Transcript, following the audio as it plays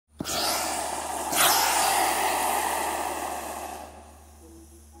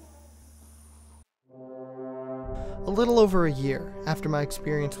A little over a year after my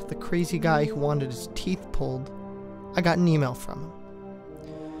experience with the crazy guy who wanted his teeth pulled, I got an email from him.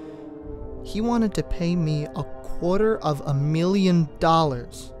 He wanted to pay me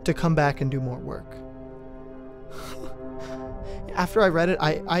 $250,000 to come back and do more work. After I read it,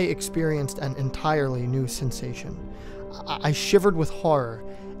 I experienced an entirely new sensation. I shivered with horror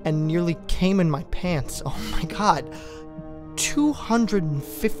and nearly came in my pants. Oh my god.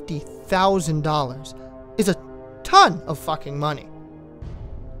 $250,000 is a ton of fucking money.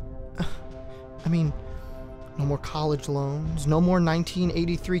 I mean, no more college loans, no more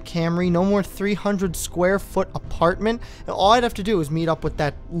 1983 Camry, no more 300 square foot apartment. All I'd have to do is meet up with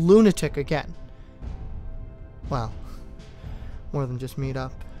that lunatic again. Well, more than just meet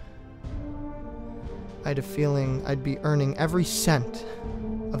up. I had a feeling I'd be earning every cent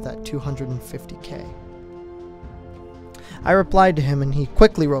of that $250K. I replied to him and he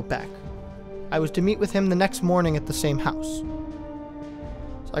quickly wrote back. I was to meet with him the next morning at the same house.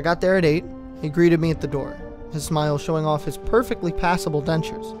 So I got there at 8. He greeted me at the door, his smile showing off his perfectly passable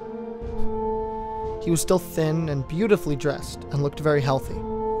dentures. He was still thin and beautifully dressed and looked very healthy.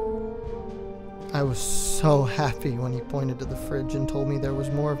 I was so happy when he pointed to the fridge and told me there was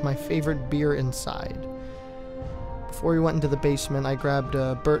more of my favorite beer inside. Before he went into the basement, I grabbed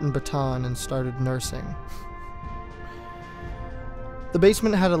a Burton baton and started nursing. The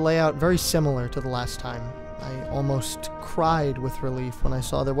basement had a layout very similar to the last time. I almost cried with relief when I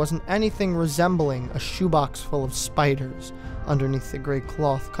saw there wasn't anything resembling a shoebox full of spiders underneath the gray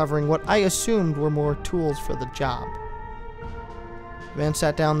cloth covering what I assumed were more tools for the job. The man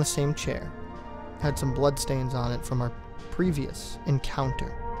sat down in the same chair. Had some bloodstains on it from our previous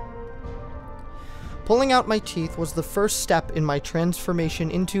encounter. Pulling out my teeth was the first step in my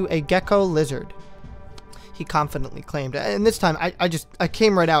transformation into a gecko lizard, he confidently claimed. And this time, I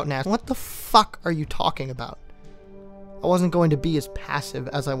came right out and asked, what the fuck are you talking about? I wasn't going to be as passive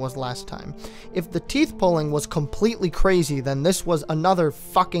as I was last time. If the teeth pulling was completely crazy, then this was another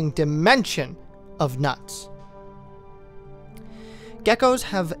fucking dimension of nuts. Geckos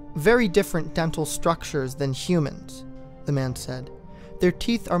have very different dental structures than humans, the man said. Their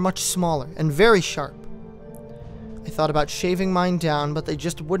teeth are much smaller and very sharp. I thought about shaving mine down, but they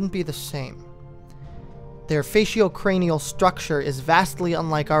just wouldn't be the same. Their faciocranial structure is vastly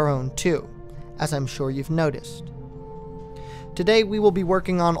unlike our own, too, as I'm sure you've noticed. Today we will be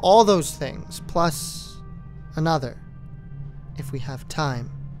working on all those things, plus another, if we have time.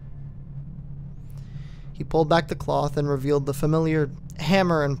 He pulled back the cloth and revealed the familiar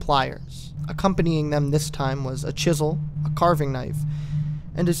hammer and pliers. Accompanying them this time was a chisel, a carving knife,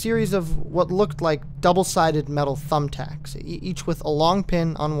 and a series of what looked like double-sided metal thumbtacks, each with a long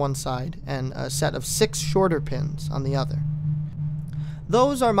pin on one side and a set of 6 shorter pins on the other.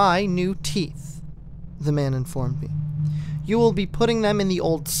 Those are my new teeth, the man informed me. You will be putting them in the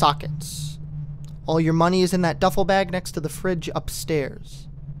old sockets. All your money is in that duffel bag next to the fridge upstairs.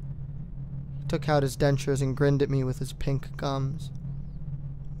 He took out his dentures and grinned at me with his pink gums.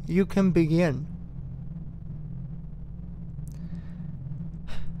 You can begin.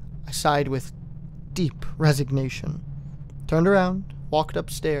 I sighed with deep resignation, turned around, walked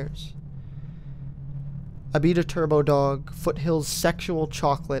upstairs. Abita Turbo Dog, Foothills Sexual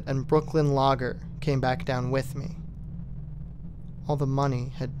Chocolate, and Brooklyn Lager came back down with me. All the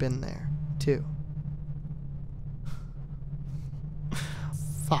money had been there, too.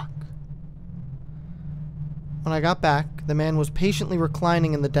 Fuck. When I got back, the man was patiently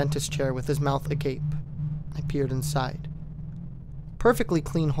reclining in the dentist chair with his mouth agape. I peered inside. Perfectly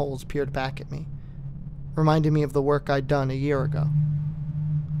clean holes peered back at me, reminding me of the work I'd done a year ago.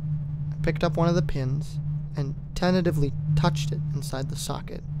 I picked up one of the pins and tentatively touched it inside the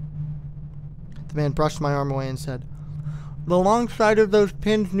socket. The man brushed my arm away and said, "The long side of those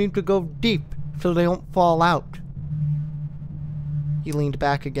pins need to go deep so they don't fall out." He leaned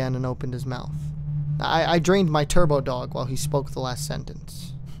back again and opened his mouth. I drained my Turbo Dog while he spoke the last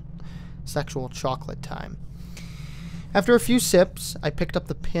sentence. Sexual chocolate time. After a few sips, I picked up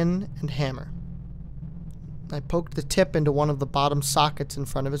the pin and hammer. I poked the tip into one of the bottom sockets in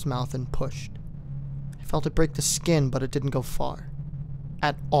front of his mouth and pushed. I felt it break the skin, but it didn't go far.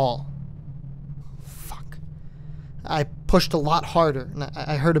 At all. Fuck. I pushed a lot harder, and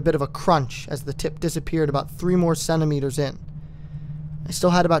I heard a bit of a crunch as the tip disappeared about 3 more centimeters in. I still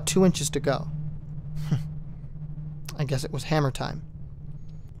had about 2 inches to go. I guess it was hammer time.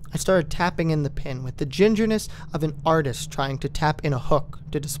 I started tapping in the pin with the gingerness of an artist trying to tap in a hook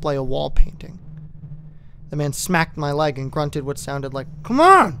to display a wall painting. The man smacked my leg and grunted what sounded like, "Come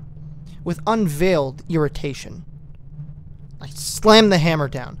on!" with unveiled irritation. I slammed the hammer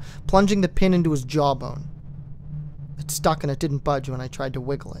down, plunging the pin into his jawbone. It stuck and it didn't budge when I tried to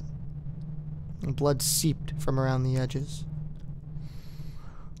wiggle it. And blood seeped from around the edges.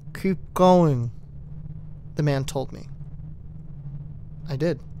 "Keep going," the man told me. I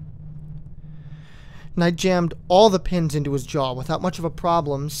did. And I jammed all the pins into his jaw without much of a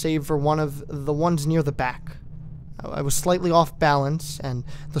problem, save for one of the ones near the back. I was slightly off balance, and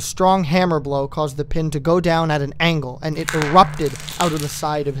the strong hammer blow caused the pin to go down at an angle, and it erupted out of the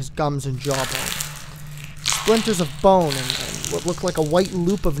side of his gums and jawbone. Splinters of bone and what looked like a white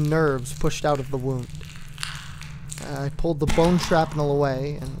loop of nerves pushed out of the wound. I pulled the bone shrapnel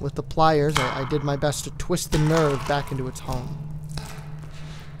away, and with the pliers, I did my best to twist the nerve back into its home.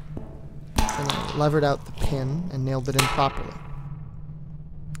 Then I levered out the pin and nailed it in properly.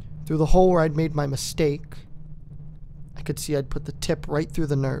 Through the hole where I'd made my mistake, I could see I'd put the tip right through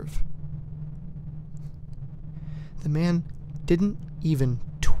the nerve. The man didn't even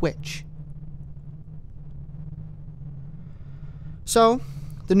twitch. So,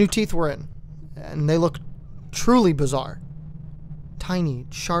 the new teeth were in, and they looked truly bizarre. Tiny,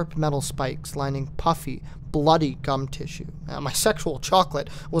 sharp metal spikes lining puffy, bloody gum tissue. My sexual chocolate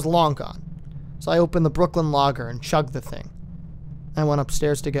was long gone, so I opened the Brooklyn Lager and chugged the thing. I went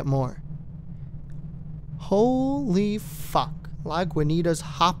upstairs to get more. Holy fuck, Lagunitas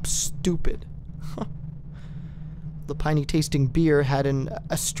hop stupid. The piney-tasting beer had an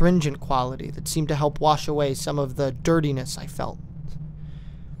astringent quality that seemed to help wash away some of the dirtiness I felt.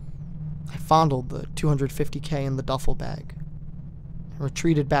 I fondled the $250K in the duffel bag and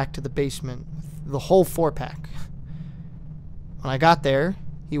retreated back to the basement with the whole 4-pack. When I got there,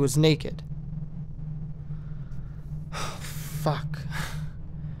 he was naked. Fuck.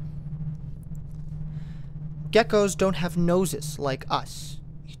 Geckos don't have noses like us,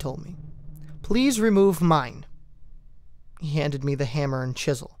 he told me. Please remove mine. He handed me the hammer and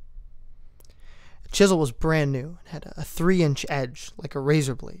chisel. The chisel was brand new and had a 3-inch edge like a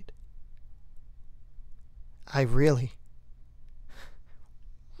razor blade. I really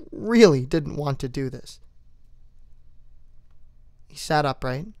didn't want to do this. He sat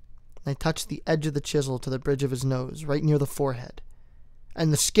upright, and I touched the edge of the chisel to the bridge of his nose, right near the forehead,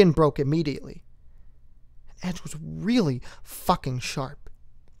 and the skin broke immediately. The edge was really fucking sharp.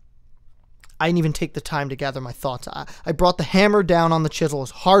 I didn't even take the time to gather my thoughts. I brought the hammer down on the chisel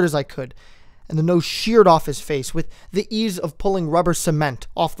as hard as I could, and the nose sheared off his face with the ease of pulling rubber cement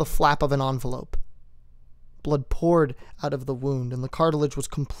off the flap of an envelope. Blood poured out of the wound, and the cartilage was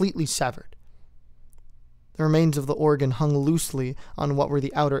completely severed. The remains of the organ hung loosely on what were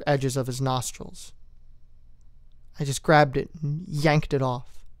the outer edges of his nostrils. I just grabbed it and yanked it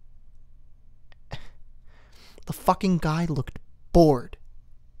off. The fucking guy looked bored.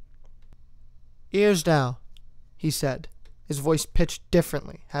 "Ears now," he said, his voice pitched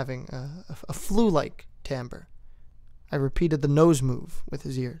differently, having a flu-like timbre. I repeated the nose move with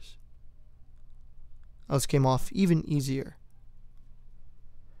his ears. Those came off even easier.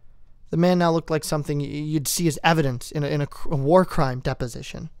 The man now looked like something you'd see as evidence in a war crime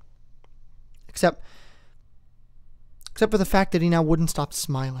deposition. Except for the fact that he now wouldn't stop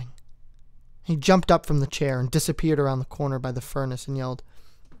smiling. He jumped up from the chair and disappeared around the corner by the furnace and yelled,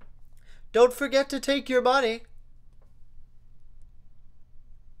 "Don't forget to take your money."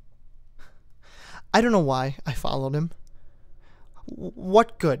 I don't know why I followed him.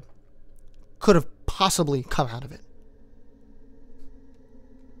 What good could have possibly come out of it?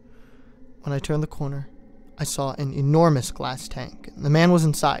 When I turned the corner, I saw an enormous glass tank, and the man was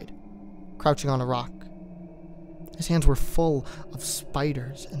inside, crouching on a rock. His hands were full of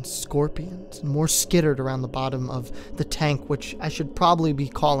spiders and scorpions, and more skittered around the bottom of the tank, which I should probably be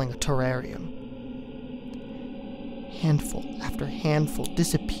calling a terrarium. Handful after handful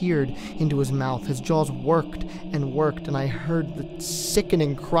disappeared into his mouth. His jaws worked and worked, and I heard the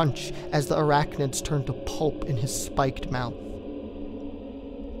sickening crunch as the arachnids turned to pulp in his spiked mouth.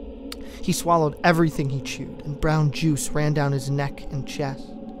 He swallowed everything he chewed, and brown juice ran down his neck and chest.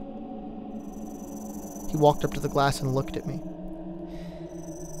 He walked up to the glass and looked at me.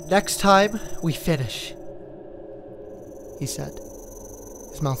 "Next time, we finish," he said,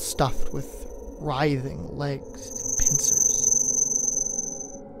 his mouth stuffed with writhing legs and pincers.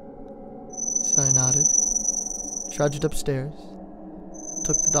 So I nodded, trudged upstairs,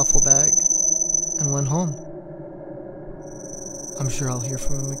 took the duffel bag, and went home. I'm sure I'll hear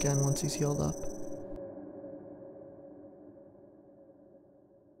from him again once he's healed up.